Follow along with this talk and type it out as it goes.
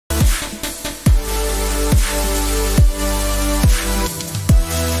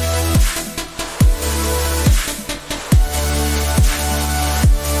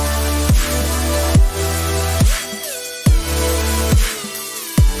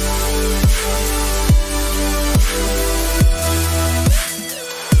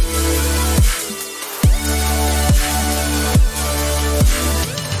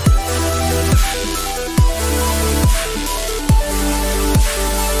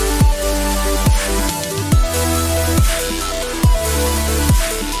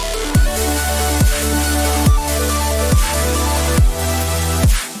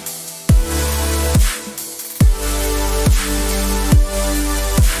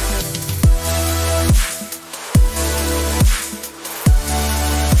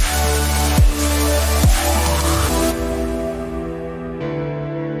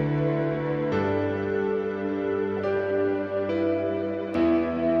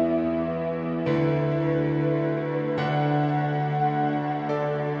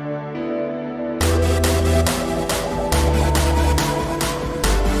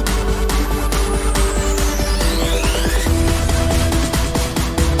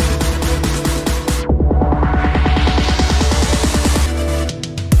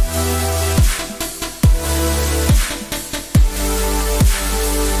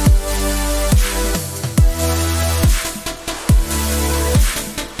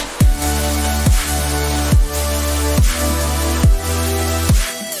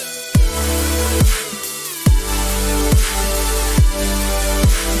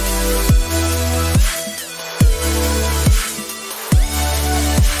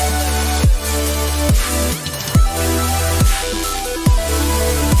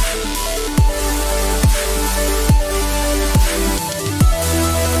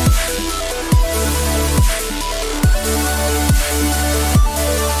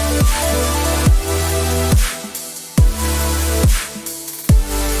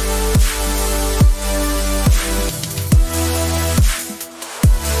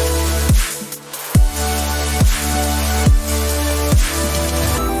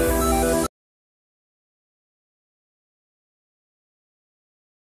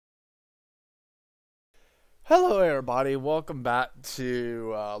Hello everybody, welcome back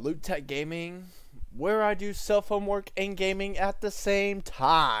to Loot Tech Gaming, where I do cell phone work and gaming at the same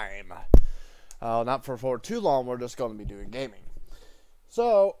time. Not for too long, we're just going to be doing gaming.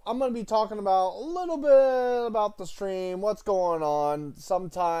 So, I'm going to be talking about a little bit about the stream, what's going on.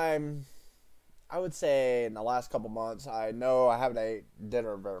 Sometime, I would say in the last couple months, I know I haven't ate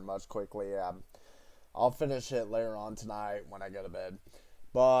dinner very much quickly. I'll finish it later on tonight when I go to bed.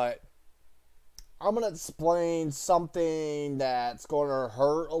 But I'm going to explain something that's going to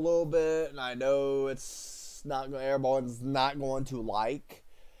hurt a little bit, and I know it's not everyone's not going to like,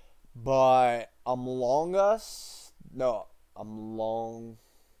 but Among Us, well,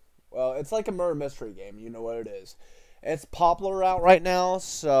 it's like a murder mystery game, you know what it is. It's popular out right now,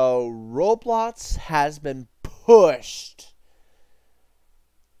 so Roblox has been pushed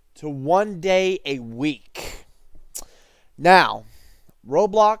to 1 day a week. Now,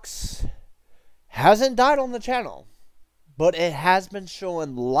 Roblox hasn't died on the channel, but it has been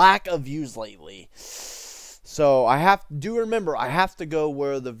showing lack of views lately. So I have to go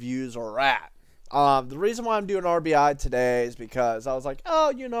where the views are at. The reason why I'm doing RBI today is because I was like,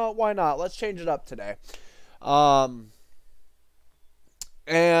 oh, you know, why not? Let's change it up today. And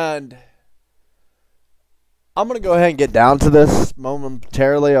I'm going to go ahead and get down to this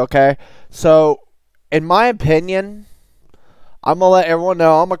momentarily, okay? So, in my opinion, I'm going to let everyone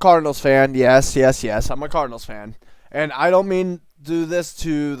know I'm a Cardinals fan. Yes, I'm a Cardinals fan. And I don't mean do this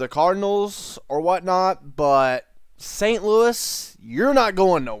to the Cardinals or whatnot, but St. Louis, you're not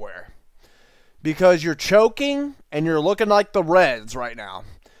going nowhere. Because you're choking and you're looking like the Reds right now.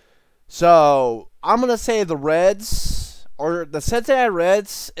 So, I'm going to say the Reds, or the Cincinnati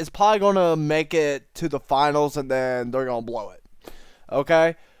Reds, is probably going to make it to the finals and then they're going to blow it.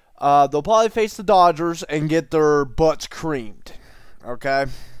 Okay? They'll probably face the Dodgers and get their butts creamed. Okay?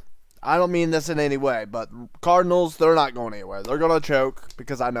 I don't mean this in any way, but Cardinals, they're not going anywhere. They're going to choke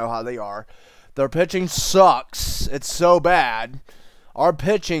because I know how they are. Their pitching sucks. It's so bad. Our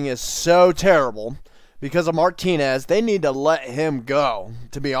pitching is so terrible because of Martinez. They need to let him go,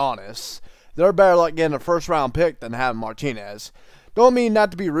 to be honest. They're better like getting a first-round pick than having Martinez. Don't mean not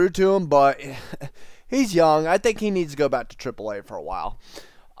to be rude to him, but he's young. I think he needs to go back to AAA for a while.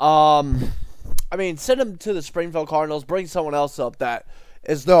 I mean, send him to the Springfield Cardinals. Bring someone else up that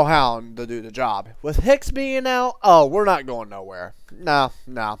is no hound to do the job. With Hicks being out, oh, we're not going nowhere. No.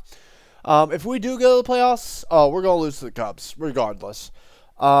 If we do go to the playoffs, oh, we're going to lose to the Cubs, regardless.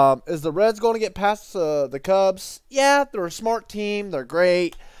 Is the Reds going to get past the Cubs? Yeah, they're a smart team. They're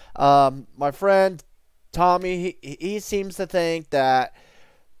great. My friend Tommy, he seems to think that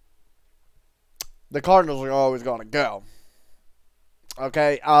the Cardinals are always going to go.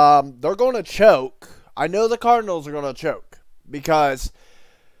 Okay, they're going to choke. I know the Cardinals are going to choke because,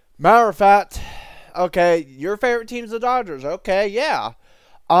 matter of fact, okay, your favorite team's the Dodgers. Okay, yeah.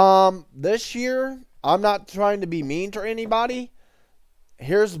 This year, I'm not trying to be mean to anybody.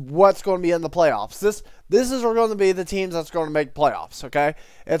 Here's what's going to be in the playoffs. This is going to be the teams that's going to make playoffs, okay?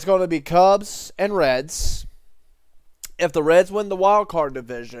 It's going to be Cubs and Reds. If the Reds win the wild card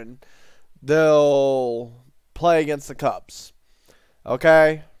division, they'll play against the Cubs.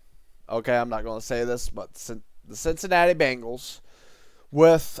 Okay? Okay, I'm not going to say this, but the Cincinnati Bengals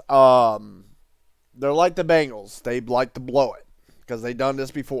with they're like the Bengals. They like to blow it because they've done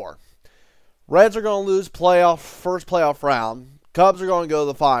this before. Reds are going to lose first playoff round. Cubs are going to go to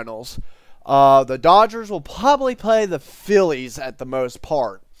the finals. The Dodgers will probably play the Phillies at the most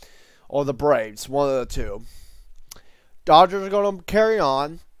part, or the Braves, one of the two. Dodgers are going to carry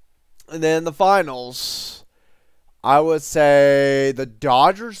on, and then the finals, I would say the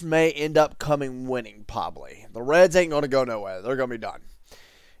Dodgers may end up winning probably. The Reds ain't going to go nowhere. They're going to be done.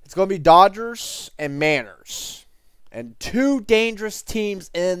 It's going to be Dodgers and Mariners, and two dangerous teams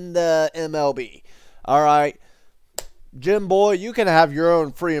in the MLB. All right. Jim Boy, you can have your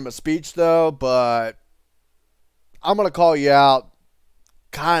own freedom of speech, though, but I'm going to call you out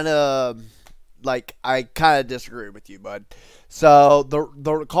I kind of disagree with you, bud. So,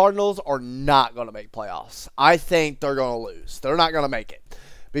 the Cardinals are not going to make playoffs. I think they're going to lose. They're not going to make it.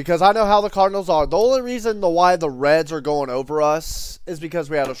 Because I know how the Cardinals are. The only reason why the Reds are going over us is because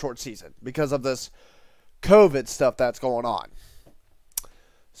we had a short season. Because of this COVID stuff that's going on.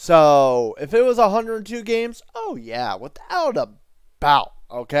 So, if it was 102 games, oh yeah, without a doubt,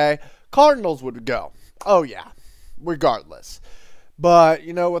 okay? Cardinals would go. Oh yeah, regardless. But,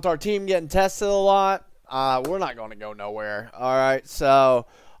 with our team getting tested a lot, we're not going to go nowhere, all right? So,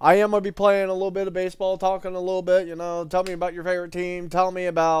 I am going to be playing a little bit of baseball, talking a little bit, Tell me about your favorite team. Tell me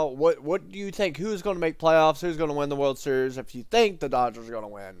about what do you think, who's going to make playoffs, who's going to win the World Series. If you think the Dodgers are going to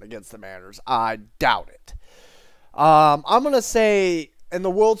win against the Mariners, I doubt it. I'm going to say... in the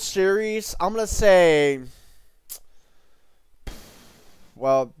World Series, I'm going to say,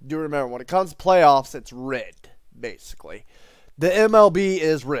 well, do remember, when it comes to playoffs, it's rigged, basically. The MLB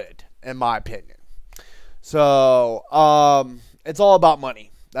is rigged, in my opinion. So, it's all about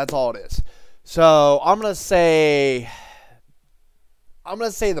money. That's all it is. So, I'm going to say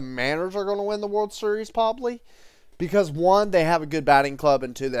the Mariners are going to win the World Series, probably. Because, one, they have a good batting club,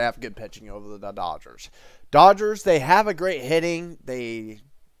 and two, they have good pitching over the Dodgers. Dodgers, they have a great hitting.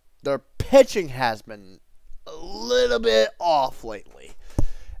 Their pitching has been a little bit off lately.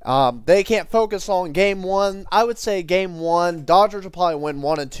 They can't focus on game one. I would say game one, Dodgers will probably win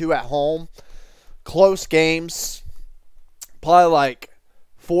 1 and 2 at home. Close games. Probably like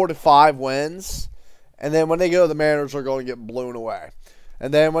 4 to 5 wins. And then when they go to the Mariners, they're going to get blown away.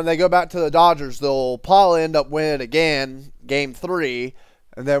 And then when they go back to the Dodgers, they'll probably end up winning again, game 3.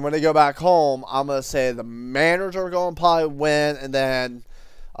 And then when they go back home, I'm going to say the Mariners are going to probably win. And then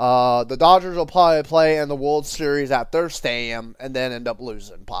the Dodgers will probably play in the World Series at their stadium and then end up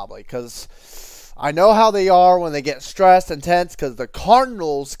losing probably. Because I know how they are when they get stressed and tense, because the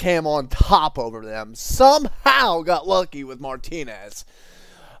Cardinals came on top over them. Somehow got lucky with Martinez.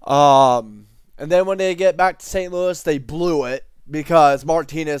 And then when they get back to St. Louis, they blew it because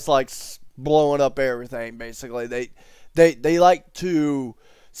Martinez likes blowing up everything, basically. They like to...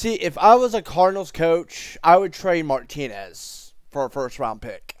 See, if I was a Cardinals coach, I would trade Martinez for a first-round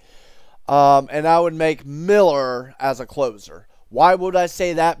pick. And I would make Miller as a closer. Why would I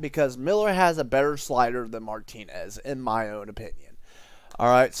say that? Because Miller has a better slider than Martinez, in my own opinion.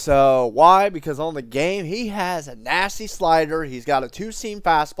 Alright, so why? Because on the game, he has a nasty slider, he's got a two-seam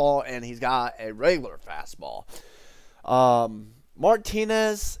fastball, and he's got a regular fastball.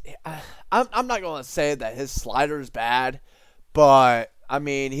 Martinez, I'm not going to say that his slider is bad, but... I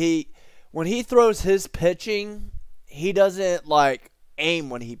mean, when he throws his pitching, he doesn't, aim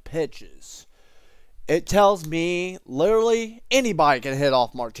when he pitches. It tells me, literally, anybody can hit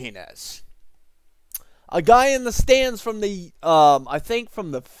off Martinez. A guy in the stands from the, I think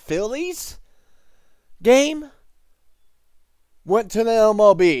from the Phillies game, went to the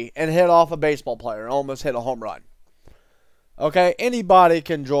MLB and hit off a baseball player and almost hit a home run. Okay, anybody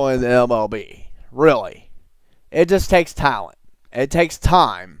can join the MLB, really. It just takes talent. It takes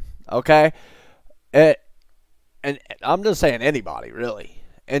time, okay? And I'm just saying anybody, really,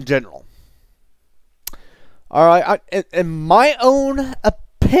 in general. All right, in my own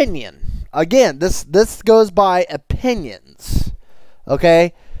opinion, again, this goes by opinions,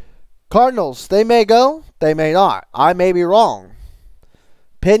 okay? Cardinals, they may go, they may not. I may be wrong.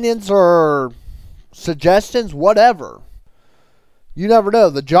 Opinions or suggestions, whatever. You never know.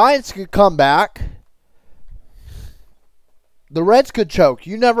 The Giants could come back. The Reds could choke.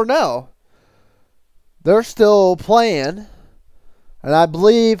 You never know. They're still playing. And I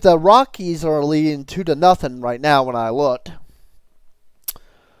believe the Rockies are leading 2-0 right now when I looked.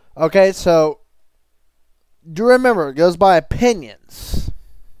 Okay, so do remember, it goes by opinions.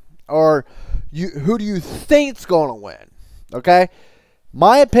 Or who do you think's going to win? Okay?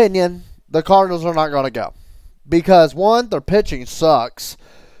 My opinion, the Cardinals are not going to go. Because, one, their pitching sucks.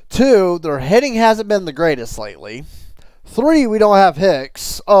 Two, their hitting hasn't been the greatest lately. Three, we don't have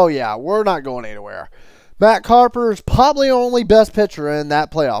Hicks. Oh, yeah, we're not going anywhere. Matt Carper's probably only best pitcher in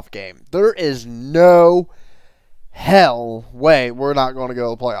that playoff game. There is no hell way we're not going to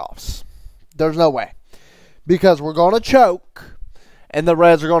go to the playoffs. There's no way. Because we're going to choke, and the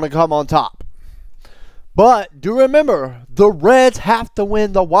Reds are going to come on top. But do remember, the Reds have to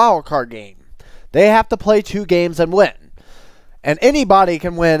win the wild card game. They have to play 2 games and win. And anybody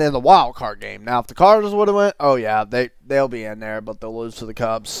can win in the wild card game. Now, if the Cardinals would have won, oh yeah, they'll be in there, but they'll lose to the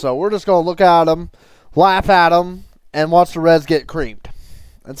Cubs. So we're just going to look at them, laugh at them, and watch the Reds get creamed.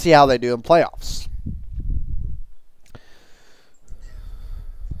 And see how they do in playoffs.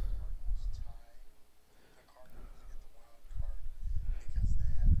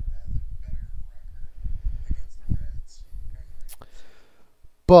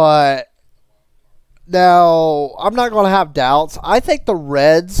 But now, I'm not going to have doubts. I think the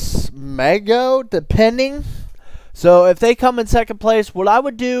Reds may go, depending. So, if they come in second place, what I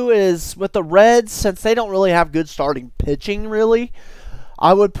would do is, with the Reds, since they don't really have good starting pitching, really,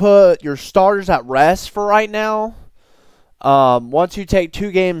 I would put your starters at rest for right now. Once you take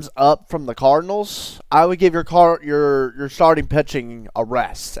 2 games up from the Cardinals, I would give your starting pitching a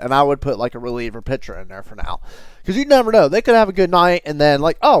rest. And I would put, like, a reliever pitcher in there for now. Because you never know. They could have a good night and then,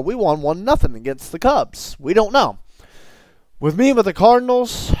 like, oh, we won 1-0 against the Cubs. We don't know. With the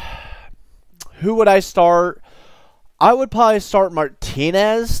Cardinals, who would I start? I would probably start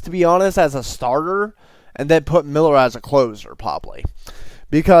Martinez, to be honest, as a starter. And then put Miller as a closer, probably.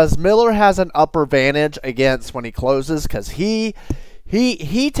 Because Miller has an upper advantage against when he closes. Because he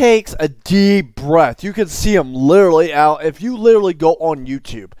takes a deep breath. You can see him literally out. If you literally go on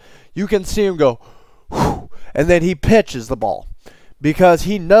YouTube, you can see him go, whew, and then he pitches the ball because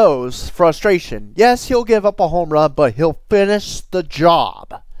he knows frustration. Yes, he'll give up a home run, but he'll finish the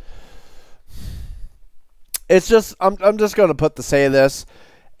job. It's just, I'm just going to say this.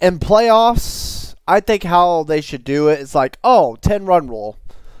 In playoffs, I think how they should do it is like, 10-run rule.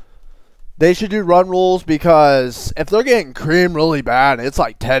 They should do run rules because if they're getting creamed really bad, it's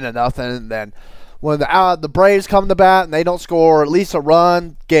like 10-0, and then when the Braves come to bat and they don't score at least a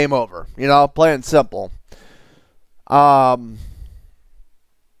run, game over. You know, plain simple. But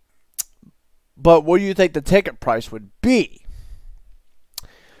what do you think the ticket price would be?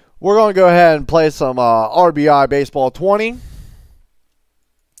 We're going to go ahead and play some RBI Baseball 20.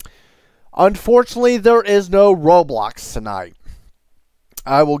 Unfortunately, there is no Roblox tonight.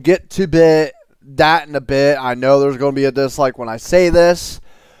 I will get to that in a bit. I know there's going to be a dislike when I say this.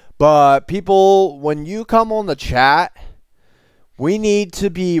 But people, when you come on the chat, we need to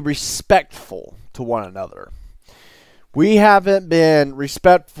be respectful to one another. We haven't been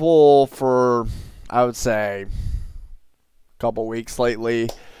respectful for, I would say, a couple weeks lately.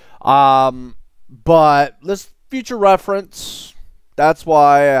 But this future reference, that's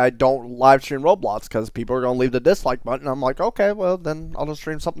why I don't live stream Roblox, because people are going to leave the dislike button. I'm like, okay, well, then I'll just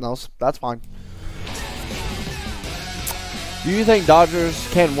stream something else. That's fine. Do you think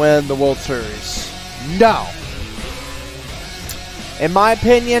Dodgers can win the World Series? No. In my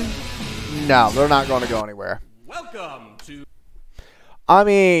opinion, no, they're not going to go anywhere. Welcome to... I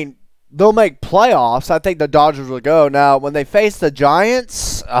mean, they'll make playoffs. I think the Dodgers will go. Now, when they face the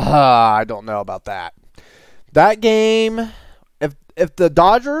Giants, I don't know about that. That game, if the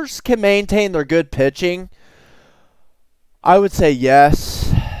Dodgers can maintain their good pitching, I would say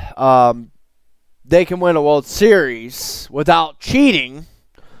yes. They can win a World Series without cheating,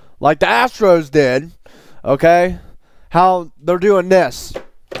 like the Astros did. Okay? How they're doing this.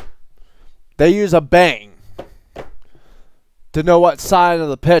 They use a bang to know what side of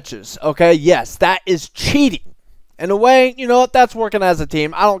the pitch is. Okay, yes, that is cheating. In a way, you know what, that's working as a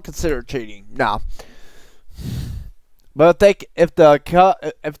team. I don't consider it cheating. No. But if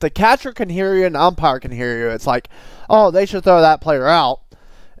the catcher can hear you and the umpire can hear you, it's like, oh, they should throw that player out.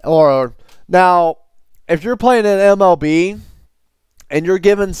 Or now, if you're playing in MLB and you're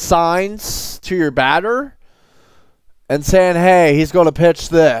giving signs to your batter and saying, hey, he's going to pitch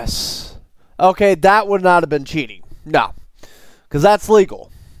this. Okay, that would not have been cheating. No, because that's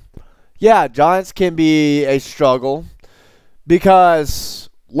legal. Yeah, Giants can be a struggle because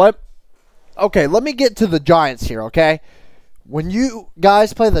let me get to the Giants here, okay? When you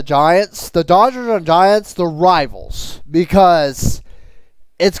guys play the Giants, the Dodgers and Giants, they're rivals because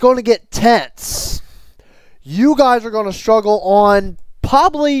it's going to get tense. You guys are going to struggle on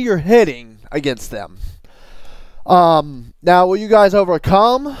probably your hitting against them. Now, will you guys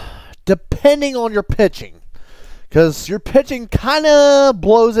overcome? Depending on your pitching. Because your pitching kind of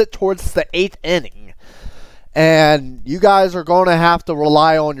blows it towards the 8th inning. And you guys are going to have to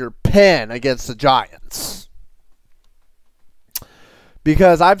rely on your pen against the Giants.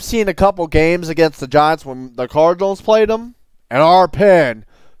 Because I've seen a couple games against the Giants when the Cardinals played them. And our pen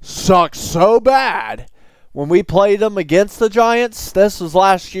sucks so bad when we played them against the Giants. This was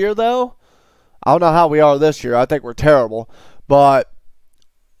last year, though. I don't know how we are this year. I think we're terrible. But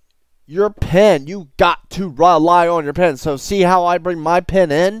your pen, you got to rely on your pen. So see how I bring my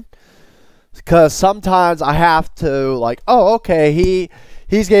pen in? Because sometimes I have to, like, oh, okay,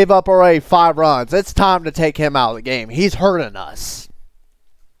 he's gave up already 5 runs. It's time to take him out of the game. He's hurting us.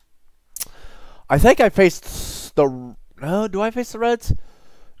 I think I faced the... No, do I face the Reds?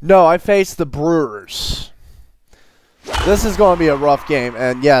 No, I faced the Brewers. This is going to be a rough game,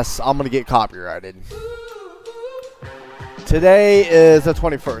 and yes, I'm going to get copyrighted. Today is the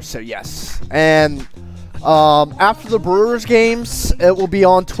 21st, so yes. And after the Brewers games, it will be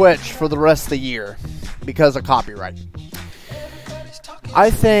on Twitch for the rest of the year because of copyright. I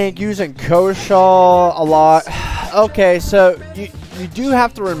think using Kershaw a lot. Okay, so you do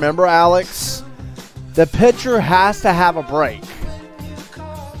have to remember, Alex, the pitcher has to have a break.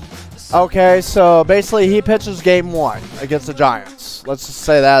 Okay, so basically he pitches game 1 against the Giants. Let's just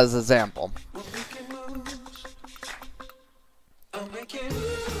say that as an example.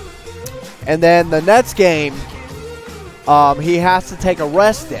 And then the next game, he has to take a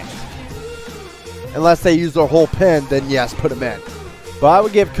rest day. Unless they use their whole pen, then yes, put him in. But I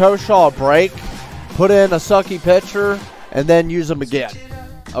would give Kershaw a break, put in a sucky pitcher, and then use him again.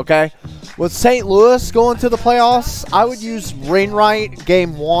 Okay? With St. Louis going to the playoffs, I would use Wainwright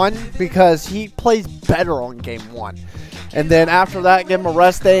game 1 because he plays better on game 1. And then after that, give him a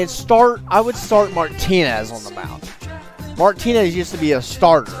rest day and I would start Martinez on the mound. Martinez used to be a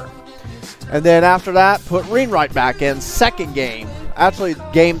starter. And then after that, put Wainwright back in second game. Actually,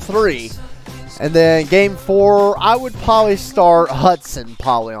 game 3. And then game 4, I would probably start Hudson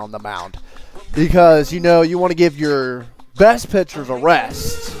probably on the mound. Because, you know, you want to give your best pitchers a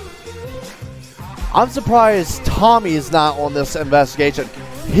rest. I'm surprised Tommy is not on this investigation.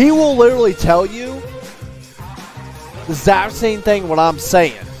 He will literally tell you the exact same thing what I'm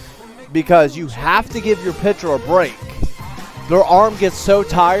saying. Because you have to give your pitcher a break. Their arm gets so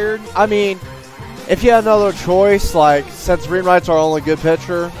tired. I mean, if you had another choice, like since Wainwright's our only good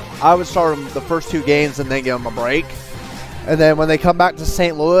pitcher, I would start him the first 2 games and then give him a break. And then when they come back to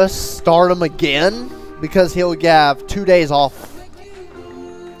St. Louis, start him again because he'll have 2 days off.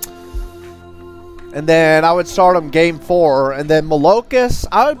 And then I would start him game 4. And then Malokas,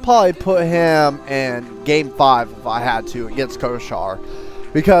 I would probably put him in game 5 if I had to against Kershaw.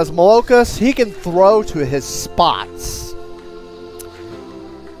 Because Malokas, he can throw to his spots.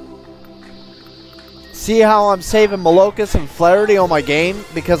 See how I'm saving Malokas and Flaherty on my game?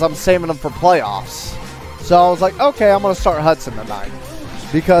 Because I'm saving them for playoffs. So I was like, okay, I'm going to start Hudson tonight.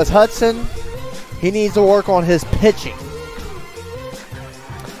 Because Hudson, he needs to work on his pitching.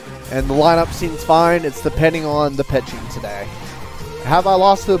 And the lineup seems fine. It's depending on the pitching today. Have I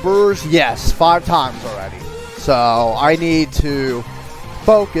lost to the Brewers? Yes, 5 times already. So I need to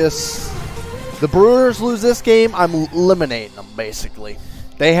focus. The Brewers lose this game, I'm eliminating them basically.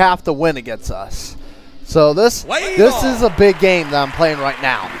 They have to win against us. So this is a big game that I'm playing right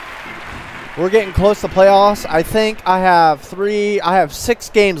now. We're getting close to playoffs. I think I have 6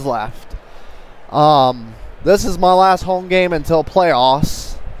 games left. This is my last home game until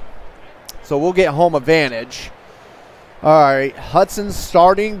playoffs. So we'll get home advantage. Alright, Hudson's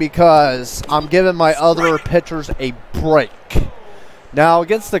starting because I'm giving my other pitchers a break. Now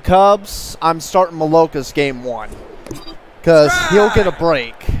against the Cubs, I'm starting Malokas game 1. Because he'll get a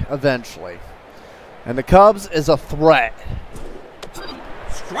break eventually. And the Cubs is a threat.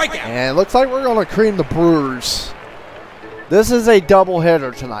 And it looks like we're going to cream the Brewers. This is a double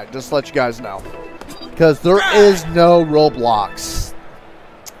hitter tonight, just to let you guys know. Because there is no Roblox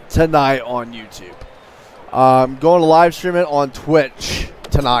tonight on YouTube. I'm going to live stream it on Twitch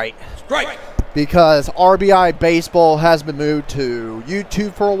tonight. because RBI Baseball has been moved to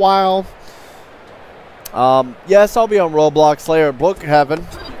YouTube for a while. Yes, I'll be on Roblox later, Book Heaven,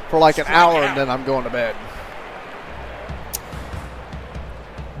 for like an hour, and then I'm going to bed.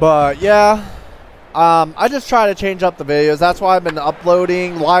 But yeah, I just try to change up the videos. That's why I've been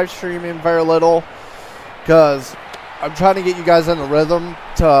uploading, live streaming very little, because I'm trying to get you guys in the rhythm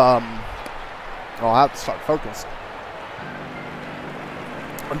to. I'll have to start focusing.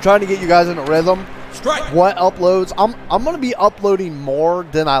 I'm trying to get you guys in a rhythm. Strike. What uploads? I'm going to be uploading more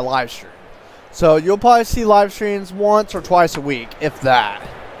than I live stream. So you'll probably see live streams once or twice a week, if that.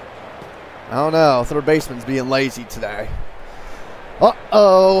 I don't know. Third baseman's being lazy today.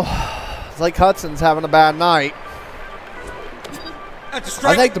 Uh-oh. It's like Hudson's having a bad night. That's a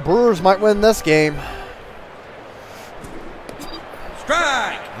strike. I think the Brewers might win this game.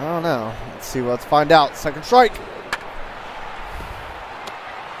 Strike. I don't know. Let's see. Let's find out. Second strike.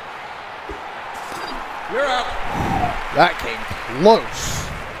 You're out. That came close.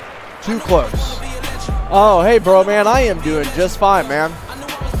 Too close. Oh, hey, bro, man. I am doing just fine, man.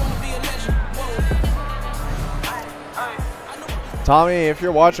 Tommy, if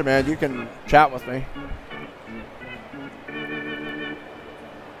you're watching, man, you can chat with me.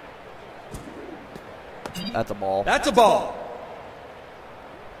 That's a ball. That's a ball.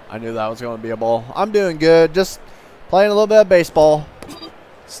 I knew that was going to be a ball. I'm doing good. Just playing a little bit of baseball.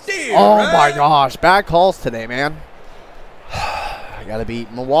 Steer, Oh, right? my gosh. Bad calls today, man. I got to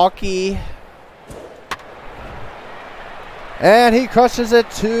beat Milwaukee. And he crushes it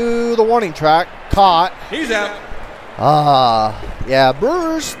to the warning track. Caught. He's out. Yeah,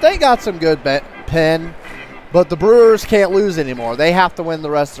 Brewers, they got some good pen, but the Brewers can't lose anymore. They have to win the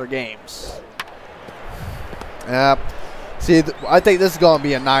rest of their games. See, I think this is going to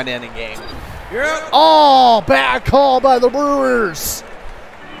be a 9-inning game. You're out. Oh, bad call by the Brewers.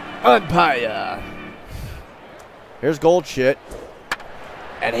 Umpire. Here's Goldshit.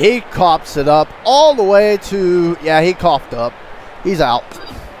 And he cops it up all the way to, yeah, he coughed up. He's out.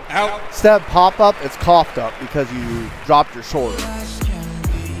 Out. Instead of pop up, it's coughed up because you dropped your shoulder.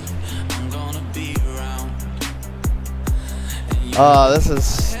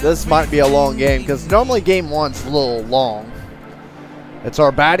 This might be a long game because normally game one's a little long. It's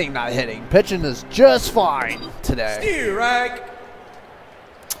our batting not hitting. Pitching is just fine today. Steer, right.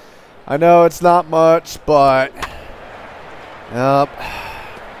 I know it's not much, but yep.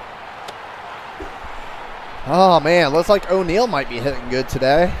 Oh man, looks like O'Neal might be hitting good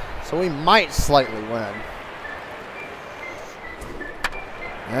today, so we might slightly win.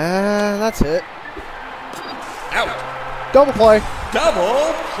 And that's it. Out. Double play.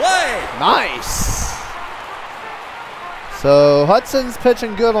 Double play. Nice. So Hudson's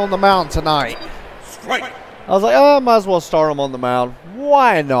pitching good on the mound tonight. Strike. I was like, oh, I might as well start him on the mound.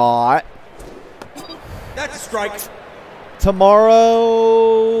 Why not? That's a strike.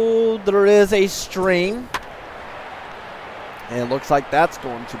 Tomorrow there is a stream. And it looks like that's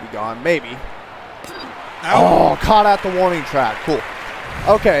going to be gone. Maybe. Out. Oh, caught at the warning track. Cool.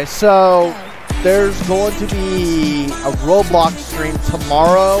 Okay, so there's going to be a Roblox stream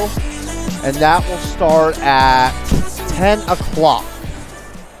tomorrow. And that will start at 10 o'clock.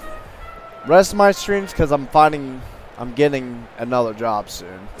 Rest of my streams, because I'm getting another job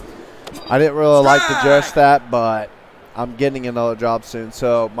soon. I didn't really like to just that, but I'm getting another job soon.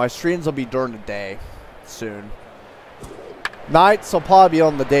 So my streams will be during the day soon. Nights will probably be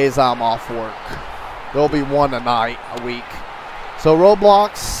on the days I'm off work. There'll be one a night a week. So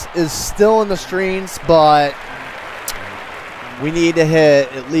Roblox is still in the streams, but we need to hit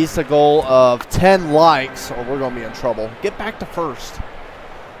at least a goal of 10 likes or we're going to be in trouble. Get back to first.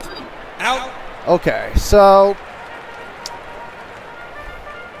 Out. Okay, so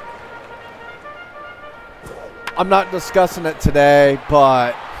I'm not discussing it today,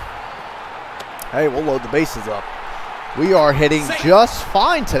 but hey, we'll load the bases up. We are hitting just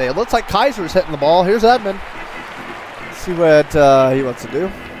fine today. It looks like Kaiser's hitting the ball. Here's Edmund. Let's see what he wants to do.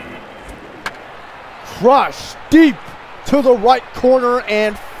 Crush deep to the right corner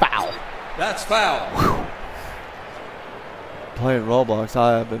and foul. That's foul. Whew. Playing Roblox,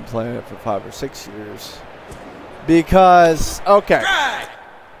 I have been playing it for 5 or 6 years. Because, okay. Strike.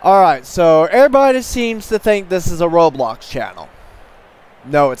 Alright, so everybody seems to think this is a Roblox channel.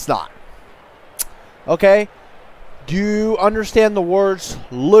 No, it's not. Okay? Do you understand the words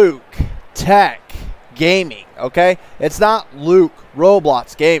Luke, Tech, Gaming? Okay? It's not Luke,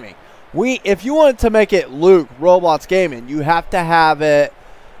 Roblox Gaming. If you wanted to make it Luke, Roblox Gaming, you have to have it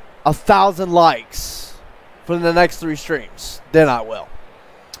 1,000 likes for the next 3 streams. Then I will.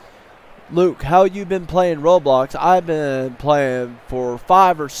 Luke, how you been playing Roblox? I've been playing for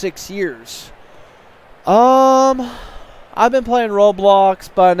 5 or 6 years. I've been playing Roblox,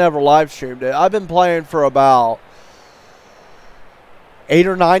 but I never live streamed it. I've been playing for about 8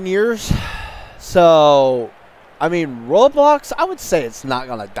 or 9 years. So, I mean, Roblox, I would say it's not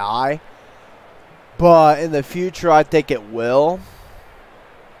going to die. But in the future, I think it will.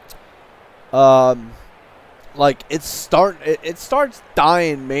 Like, it starts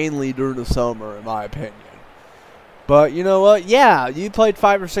dying mainly during the summer, in my opinion. But you know what? Yeah, you played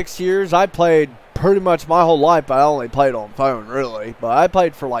 5 or 6 years. I played pretty much my whole life, but I only played on phone, really. But I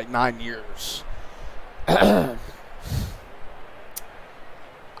played for like 9 years. I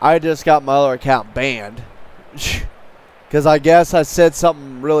just got my other account banned. Because I guess I said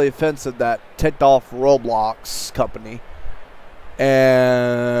something really offensive that ticked off Roblox company.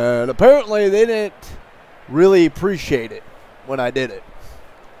 And apparently they didn't really appreciate it when I did it.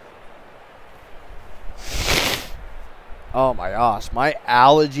 Oh my gosh, my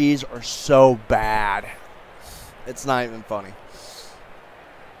allergies are so bad. It's not even funny.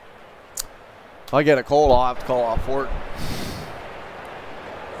 If I get a cold, I'll have to call off work.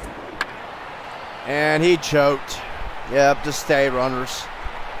 And he choked. Yep, just stay, runners.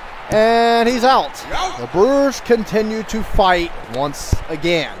 And he's out. The Brewers continue to fight once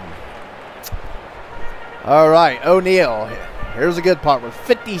again. All right, O'Neal. Here's a good part with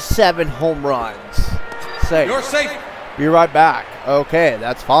 57 home runs. Safe. You're safe. Be right back. Okay,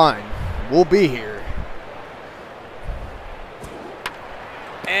 that's fine. We'll be here.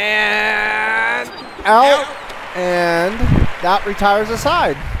 And out. And that retires the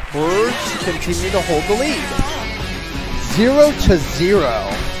side. Brewers continue to hold the lead. 0-0.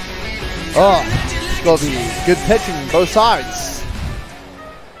 Oh, it's going to be good pitching on both sides.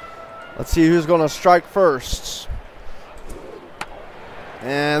 Let's see who's going to strike first.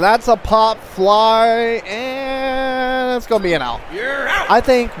 And that's a pop fly, and it's going to be an out. You're out. I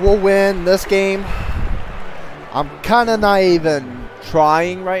think we'll win this game. I'm kind of not even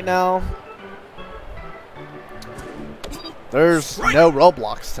trying right now. There's no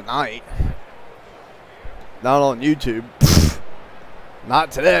Roblox tonight. Not on YouTube.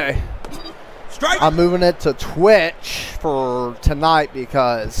 Not today. Strike. I'm moving it to Twitch for tonight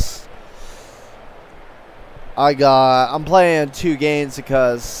because I'm playing 2 games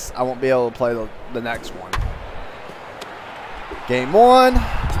because I won't be able to play the next one. Game 1,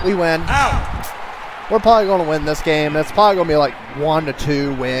 we win. Out. We're probably going to win this game. It's probably going to be like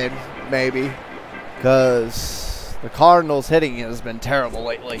 1-2 win, maybe. Because the Cardinals hitting has been terrible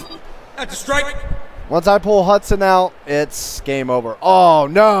lately. That's a strike. Once I pull Hudson out, it's game over. Oh,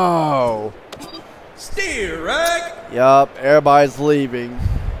 no. Steer, Rag. Yup, everybody's leaving.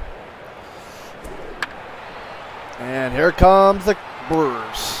 And here comes the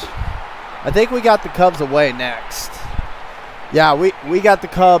Brewers. I think we got the Cubs away next. Yeah, we got the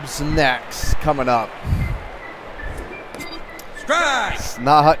Cubs next coming up. Strike. It's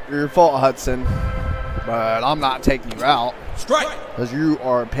not your fault, Hudson, but I'm not taking you out. Strike. Because you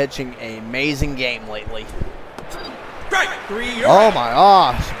are pitching an amazing game lately. Strike. 3. You're Oh out. my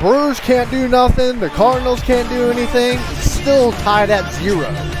gosh. Brewers can't do nothing. The Cardinals can't do anything. It's still tied at 0.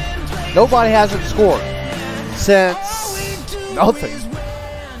 Nobody hasn't scored since nothing.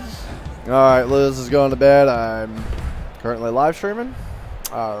 Alright, Liz is going to bed. I'm currently live streaming.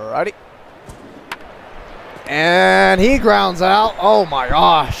 Alrighty. And he grounds out. Oh my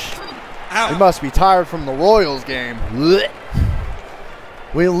gosh. Out. He must be tired from the Royals game. Blech.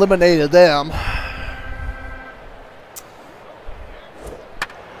 We eliminated them.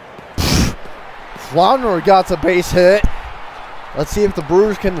 Flounder got a base hit. Let's see if the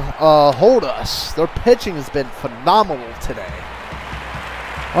Brewers can hold us. Their pitching has been phenomenal today.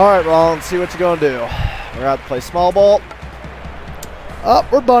 All right, Ron, let's see what you're going to do. We're going to have to play small ball.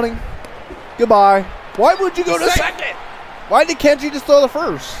 We're bunting. Goodbye. Why would you go to second? Why can't you just throw the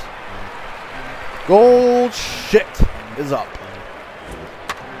first? Gold shit is up.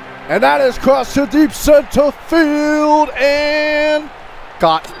 And that is crossed to deep center field and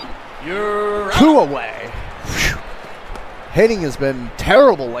got You're 2 out. away. Whew. Hitting has been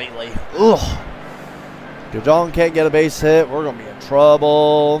terrible lately. Ugh. If John can't get a base hit, we're going to be in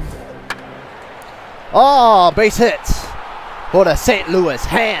trouble. Oh, base hits for the St. Louis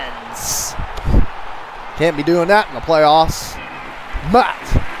Hands. Can't be doing that in the playoffs. Matt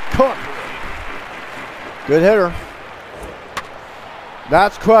Carpenter. Good hitter.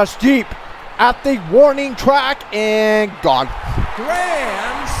 That's crushed deep at the warning track and gone.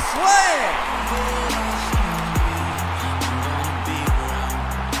 Grand slam.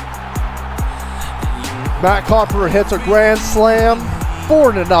 Matt Carpenter hits a grand slam.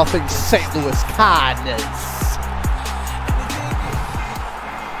 4-0 St. Louis Cardinals.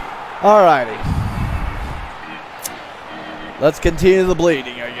 Alrighty. Let's continue the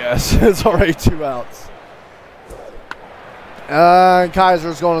bleeding, I guess. It's already 2 outs.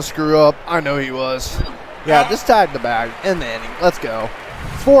 Kaiser's going to screw up. I know he was. Yeah, just tag the bag in the inning. Let's go.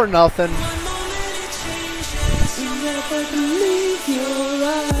 4-0.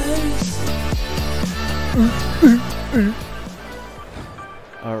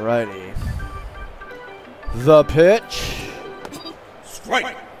 Alrighty. The pitch.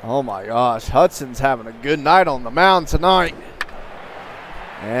 Strike. Oh my gosh, Hudson's having a good night on the mound tonight.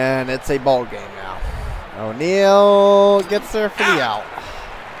 And it's a ball game now. O'Neal gets there for the out.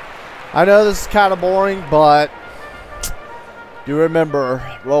 I know this is kind of boring, but do remember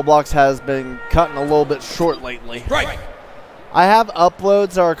Roblox has been cutting a little bit short lately. Strike. I have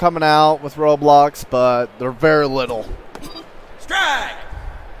uploads that are coming out with Roblox, but they're very little. Strike.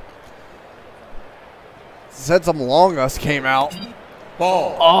 Since Among Us came out.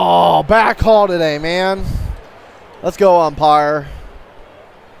 Ball. Oh, back call today, man. Let's go, umpire.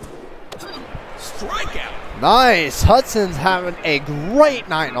 Strikeout. Nice. Hudson's having a great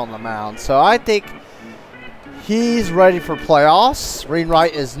night on the mound, so I think he's ready for playoffs.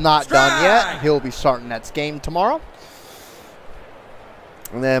 Greenwright is not done yet. He'll be starting Nets game tomorrow.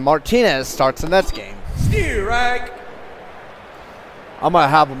 And then Martinez starts the Nets game. Strike. I'm going to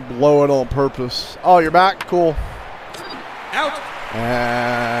have him blow it on purpose. Oh, you're back? Cool. Out.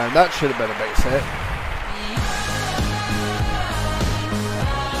 And that should have been a base hit.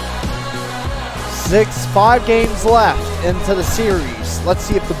 5 games left into the series. Let's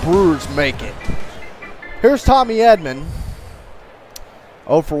see if the Brewers make it. Here's Tommy Edman.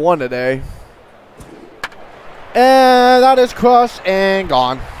 0 for 1 today. And that is crushed and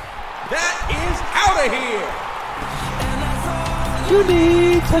gone. That is out of here. You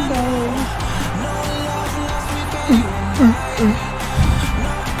need to know.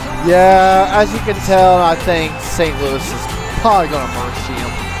 Yeah, as you can tell, I think St. Louis is probably going to mercy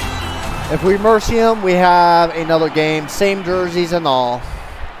him. If we mercy him, we have another game, same jerseys and all,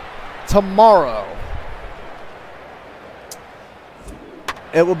 tomorrow.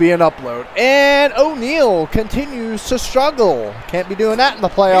 It will be an upload. And O'Neal continues to struggle. Can't be doing that in the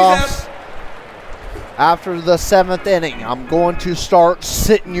playoffs. After the 7th inning, I'm going to start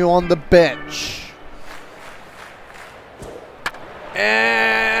sitting you on the bench.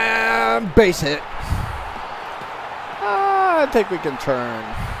 And base hit. I think we can turn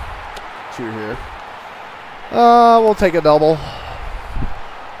 2 here. We'll take a double.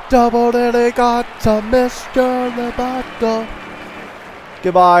 Double that got to Mr. Lovato.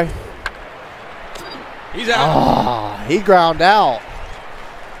 Goodbye. He's out. He ground out.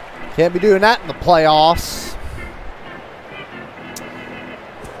 Can't be doing that in the playoffs.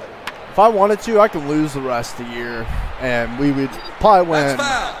 If I wanted to, I could lose the rest of the year, and we would probably win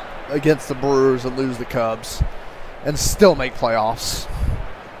against the Brewers and lose the Cubs, and still make playoffs.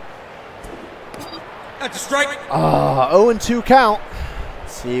 That's a strike. 0-2 count.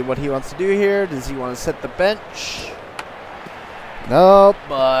 Let's see what he wants to do here. Does he want to set the bench? Nope,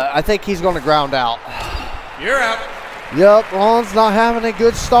 but I think he's going to ground out. You're out. Yep, Ron's not having a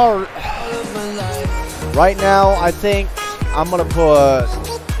good start. Right now, I think I'm going to put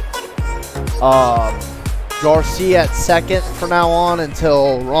Garcia at second from now on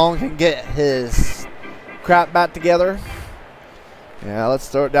until Ron can get his crap back together. Yeah, let's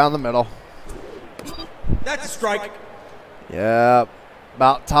throw it down the middle. That's a strike. Yeah,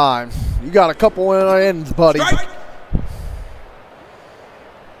 about time. You got a couple ends, buddy. Strike.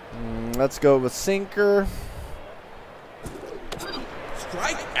 Let's go with sinker.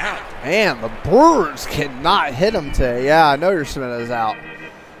 Strike out. Man, the Brewers cannot hit him today. Yeah, I know your Smith is out.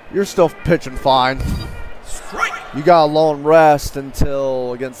 You're still pitching fine. Strike. You got a long rest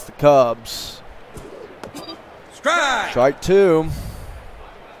until against the Cubs. Strike. Strike 2.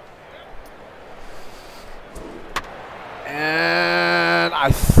 And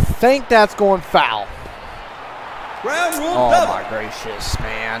I think that's going foul. Ground rule Oh double. my gracious,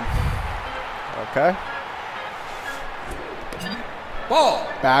 man. Okay. Ball.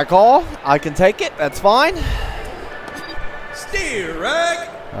 Back call. I can take it. That's fine. Strike.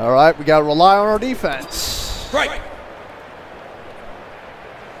 All right, we got to rely on our defense. Strike.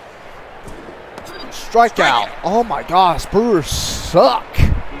 Strikeout. Oh my gosh, Brewers suck.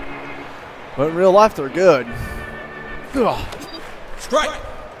 But in real life, they're good. Ugh. Strike.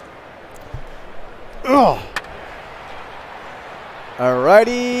 Ugh.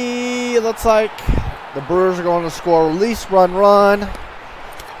 Alrighty, looks like the Brewers are going to score at least run.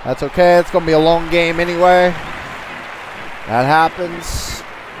 That's okay. It's going to be a long game anyway. That happens.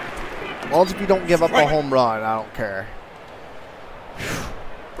 As long as if you don't give up a home run, I don't care.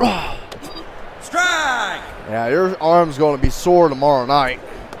 Strike. Yeah, your arm's going to be sore tomorrow night.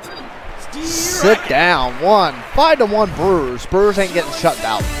 Sit down. 5-1 Brewers. Brewers ain't getting shut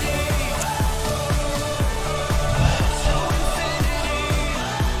out.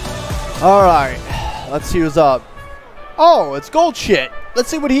 All right. Let's see who's up. Oh, it's Gold Shit. Let's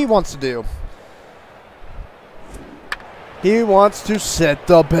see what he wants to do. He wants to sit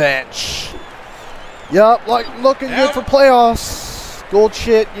the bench. Yup, like looking good for playoffs. Gold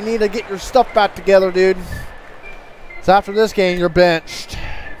Shit, you need to get your stuff back together, dude. So after this game, you're benched.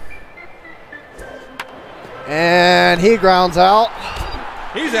 And he grounds out.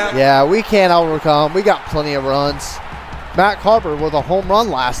 He's out. Yeah, we can't overcome. We got plenty of runs. Matt Carper with a home run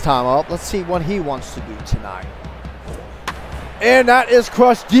last time up. Let's see what he wants to do tonight. And that is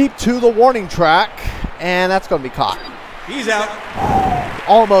crushed deep to the warning track. And that's going to be caught. He's out.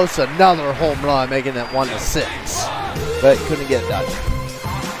 Almost another home run, making it 1-6. But couldn't get it done.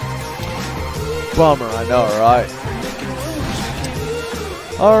 Bummer, I know, right?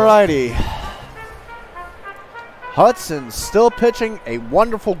 Alrighty. Hudson's still pitching a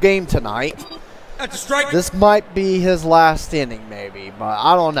wonderful game tonight. That's a strike. This might be his last inning, maybe, but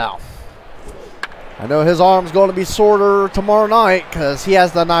I don't know. I know his arm's going to be sorter tomorrow night because he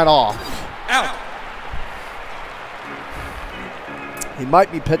has the night off. Out. He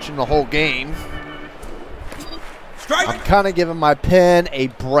might be pitching the whole game. Strike. I'm kind of giving my pen a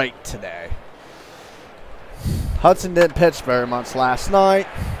break today. Hudson didn't pitch very much last night.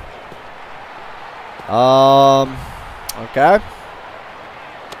 Okay.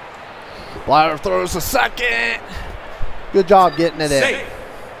 Bladder throws a second. Good job getting it in. Safe.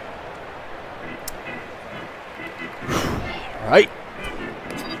 All right.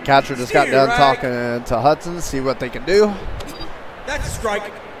 Catcher just got done Right. talking to Hudson to see what they can do. That's a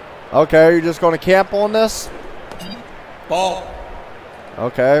strike. Okay, you're just going to camp on this? Ball.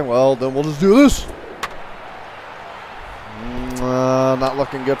 Okay, well, then we'll just do this. Not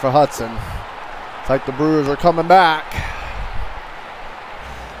looking good for Hudson. It's like the Brewers are coming back.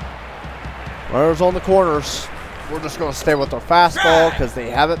 Runners on the corners. We're just going to stay with our fastball because they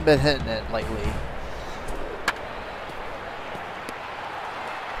haven't been hitting it lately.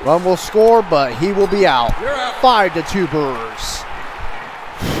 Run will score, but he will be out. You're out. 5-2 Brewers.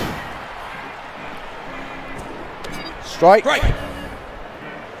 Strike. Strike.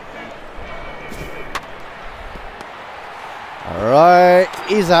 All right,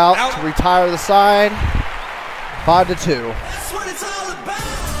 he's out Out. to retire the side. 5-2. That's what it's all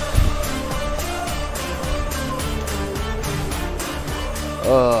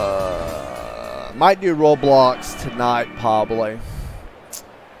about. Might do Roblox tonight, probably.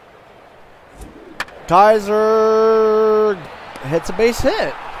 Kaiser hits a base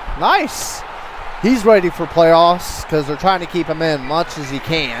hit. Nice. He's ready for playoffs because they're trying to keep him in much as he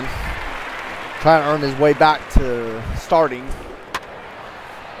can. Trying to earn his way back to starting.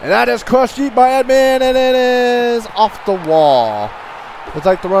 And that is crushed deep by Edmund, and it is off the wall. Looks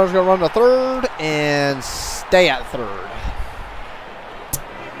like the runner's going to run to third and stay at third.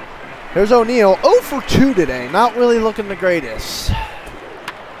 Here's O'Neal, 0 for 2 today. Not really looking the greatest.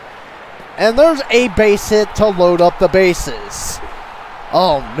 And there's a base hit to load up the bases.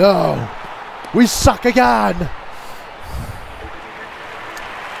 Oh, no. We suck again.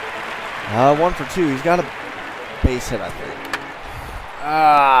 1 for 2. He's got a base hit, I think.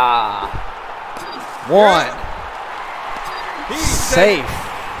 1. He's Safe.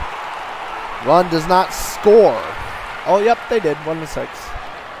 Run does not score. Oh, yep, they did. 1-6.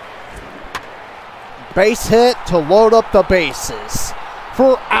 Base hit to load up the bases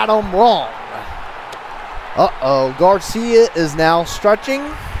for Adam Wrong. Uh-oh. Garcia is now stretching.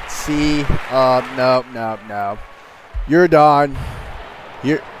 See. No. You're done.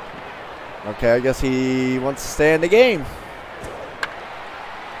 You're... Okay, I guess he wants to stay in the game.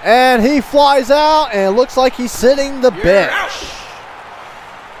 And he flies out, and it looks like he's sitting the bench.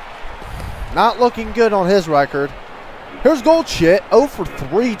 Not looking good on his record. Here's Gold Shit, 0 for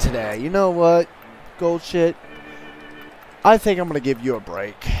 3 today. You know what, Gold Shit? I think I'm going to give you a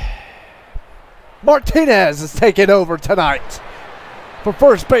break. Martinez is taking over tonight for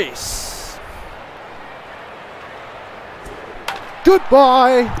first base.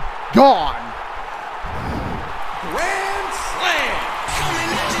 Goodbye. Gone. Grand slam.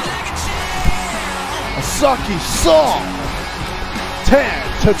 Asaki Song.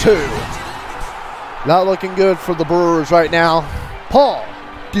 10-2. Not looking good for the Brewers right now. Paul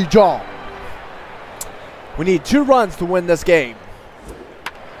DeJong. We need 2 runs to win this game.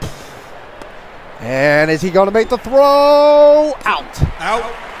 And is he going to make the throw? Out. Out.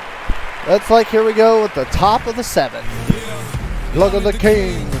 That's like, here we go with the top of the 7th. Look at the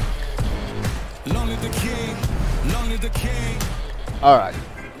king. Lonely the king. All right.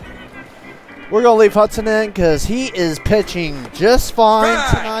 We're going to leave Hudson in because he is pitching just fine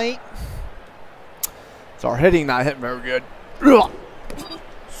tonight. So our hitting not hitting very good.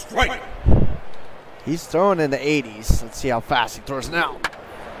 Strike. He's throwing in the 80s. Let's see how fast he throws now.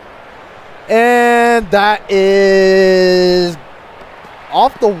 And that is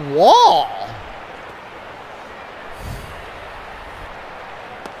off the wall.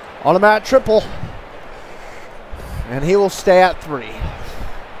 Automatic triple. And he will stay at 3.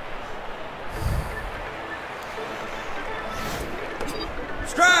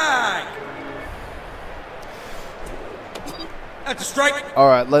 Strike. That's a strike. All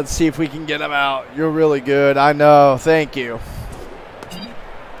right, let's see if we can get him out. You're really good. I know. Thank you.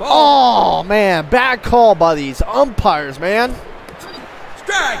 Ball. Oh, man. Bad call by these umpires, man.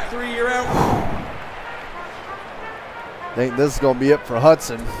 Strike. 3, you're out. I think this is going to be it for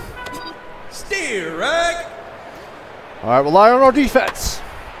Hudson. Strike. All right, rely on our defense.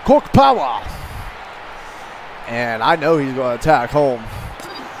 Quick power. And I know he's going to attack home.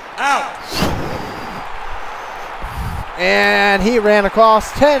 Out. And he ran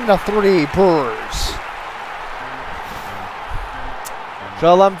across 10-3 Brewers. Should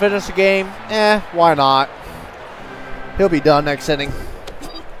I let him finish the game? Why not? He'll be done next inning.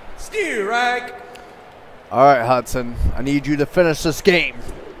 Strike. All right, Hudson. I need you to finish this game.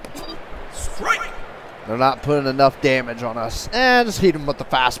 Strike. They're not putting enough damage on us. And just hit him with the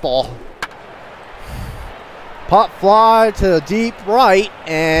fastball. Pop fly to the deep right,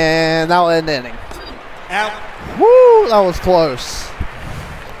 and that'll end the inning. Out. Woo, that was close.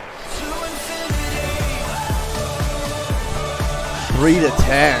 Three to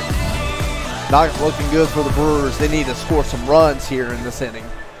 10. Not looking good for the Brewers. They need to score some runs here in this inning.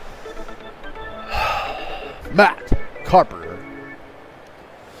 Matt Carpenter.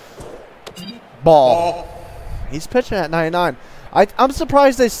 Ball. He's pitching at 99. I'm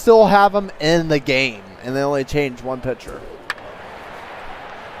surprised they still have him in the game, and they only changed one pitcher.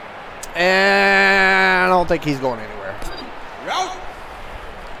 And I don't think he's going anywhere. Out.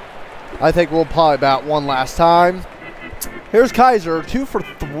 I think we'll probably bat one last time. Here's Kaiser, 2 for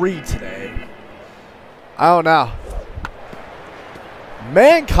 3 today. I don't know.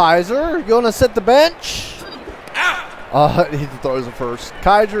 Man, Kaiser, you going to sit the bench? Out. He throws it first.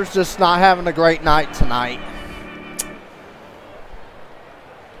 Kaiser's just not having a great night tonight.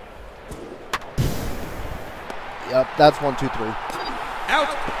 Yep, that's 1, 2, 3.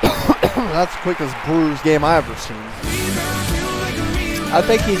 Out. That's the quickest Brewers game I've ever seen. I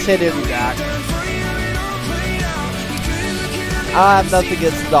think he's hit every jack. I have nothing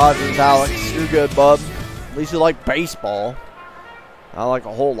against the Dodgers, Alex. You're good, bub. At least you like baseball. I like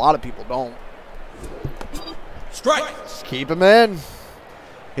a whole lot of people don't. Strike. Just keep him in.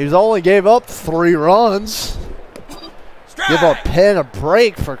 He's only gave up 3 runs. Strike. Give a pen a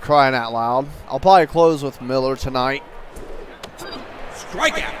break for crying out loud. I'll probably close with Miller tonight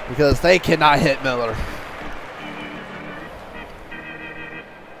Strikeout. because they cannot hit Miller.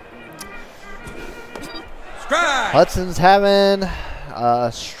 Strike. Hudson's having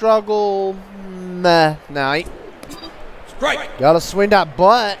a struggle night. Strike. Gotta swing that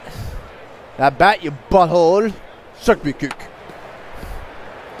butt. That bat, you butthole. Suck me kick.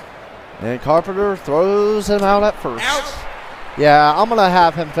 And Carpenter throws him out at first. Out. Yeah, I'm gonna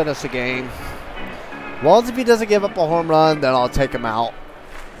have him finish the game. As long as if he doesn't give up a home run, then I'll take him out.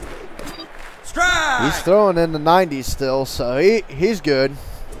 Strike. He's throwing in the 90s still, so he's good.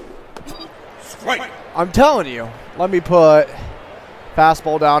 Strike. I'm telling you. Let me put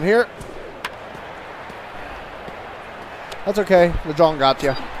fastball down here. That's okay. The John got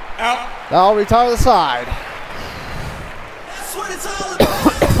you. Out. Now I'll retire the side. That's what it's all about.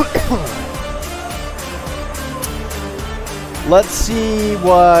 Let's see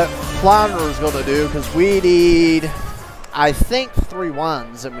what Flounder is going to do because we need, I think, 3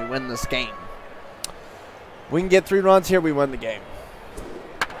 runs and we win this game. We can get 3 runs here, we win the game.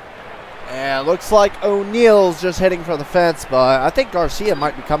 And it looks like O'Neill's just hitting for the fence, but I think Garcia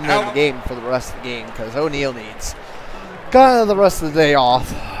might be coming in the game for the rest of the game because O'Neill needs kind of the rest of the day off.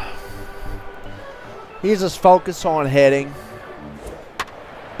 He's just focused on hitting.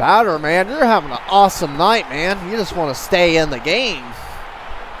 Batter, man, you're having an awesome night, man. You just want to stay in the game.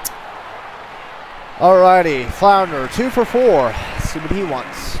 Alrighty, Flounder, 2 for 4. Let's see what he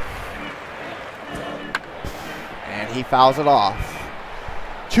wants. And he fouls it off.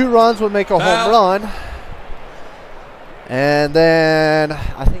 2 runs would make a home run. And then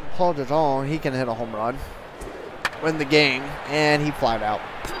I think Paul Jajon, he can hit a home run. Win the game. And he flied out.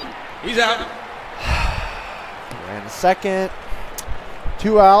 He's out. Ran a second.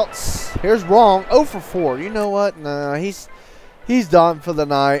 2 outs. Here's wrong. 0 for 4. You know what? Nah, he's done for the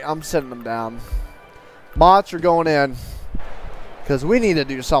night. I'm sitting him down. Mots are going in because we need to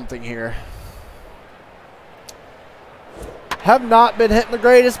do something here. Have not been hitting the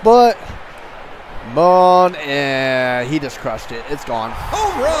greatest, but Mon, and he just crushed it. It's gone.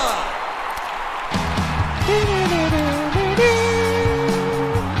 Home run!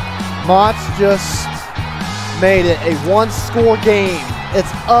 Mott's just made it a one-score game.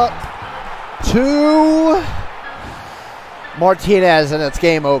 It's up to Martinez, and it's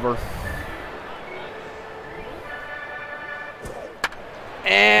game over.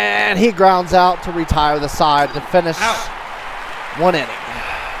 And he grounds out to retire the side to finish one inning.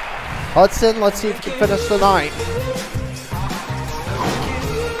 Hudson, let's see if he can finish the night.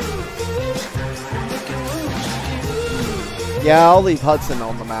 Yeah, I'll leave Hudson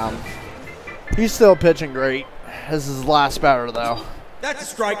on the mound. He's still pitching great. This is his last batter, though. That's a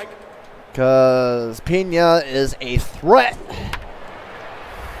strike. Because Pena is a threat.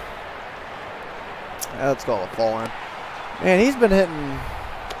 Let's go with fall in. Man, he's been hitting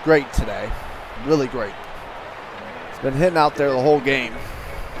great today. Really great. He's been hitting out there the whole game.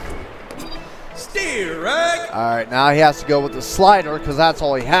 Steer rag. All right, now he has to go with the slider because that's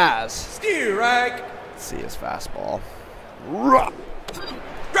all he has. Steer rag. Let's see his fastball.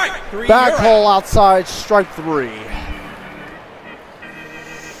 Strike 3. Back hole outside, strike 3.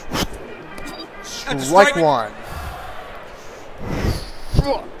 Strike 1.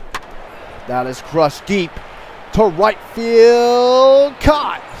 That is crushed deep to right field.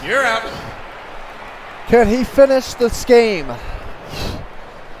 Caught. You're out. Can he finish this game?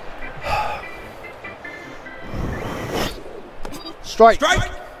 Strike.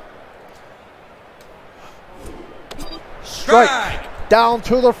 Strike. Strike. Down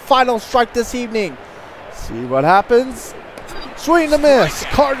to the final strike this evening. See what happens. Swing and a miss.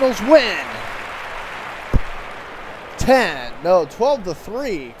 Cardinals win.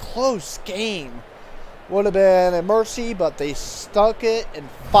 12-3. Close game. Would have been a mercy, but they stuck it and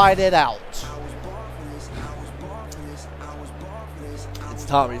fight it out. It's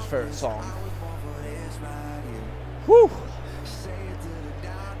Tommy's favorite song. Whew.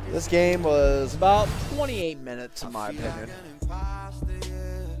 This game was about 28 minutes in my opinion.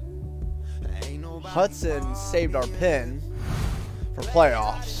 Hudson saved our pin for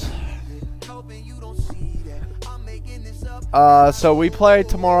playoffs. So we play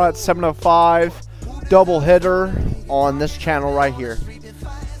tomorrow at 7:05. Double hitter on this channel right here.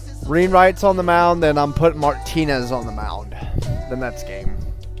 Reenwright's on the mound, then I'm putting Martinez on the mound. Then that's game.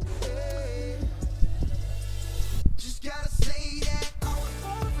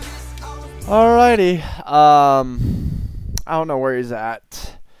 Alrighty. I don't know where he's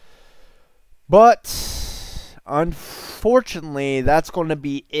at. But unfortunately, that's going to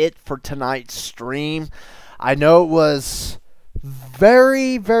be it for tonight's stream. I know it was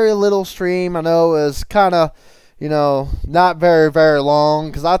very, very little stream. I know it was kind of, not very, very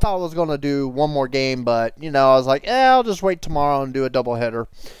long. Because I thought I was going to do one more game. But, I was like, I'll just wait tomorrow and do a doubleheader.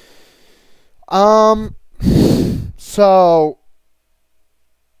 So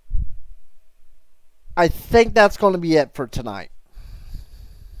I think that's going to be it for tonight.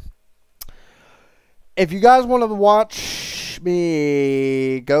 If you guys want to watch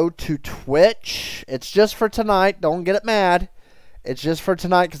me, go to Twitch. It's just for tonight. Don't get it mad. It's just for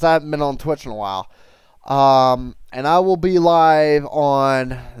tonight because I haven't been on Twitch in a while. And I will be live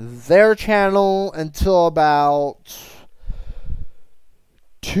on their channel until about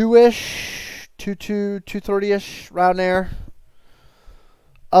 2-ish, 2:30-ish, around there.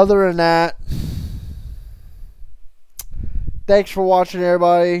 Other than that, thanks for watching,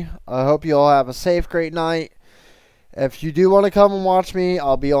 everybody. I hope you all have a safe, great night. If you do want to come and watch me,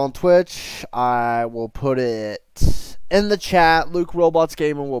 I'll be on Twitch. I will put it in the chat. Luke Robots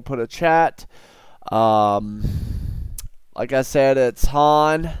Gaming will put a chat. Like I said, it's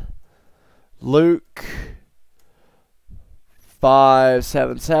Han, Luke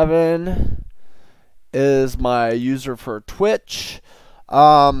 577 is my user for Twitch.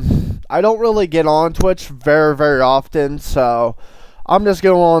 I don't really get on Twitch very, very often, so I'm just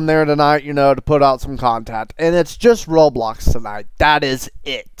going on there tonight, to put out some content. And it's just Roblox tonight. That is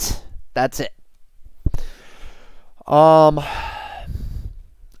it. That's it. And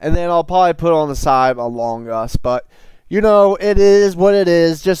then I'll probably put on the side Among Us, but it is what it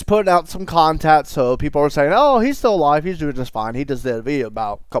is. Just putting out some content, so people are saying, "Oh, he's still alive. He's doing just fine." He just did a video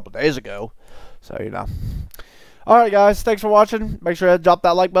about a couple days ago, so Alright guys, thanks for watching. Make sure to drop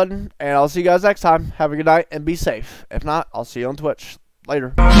that like button, and I'll see you guys next time. Have a good night, and be safe. If not, I'll see you on Twitch.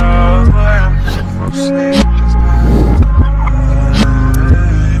 Later.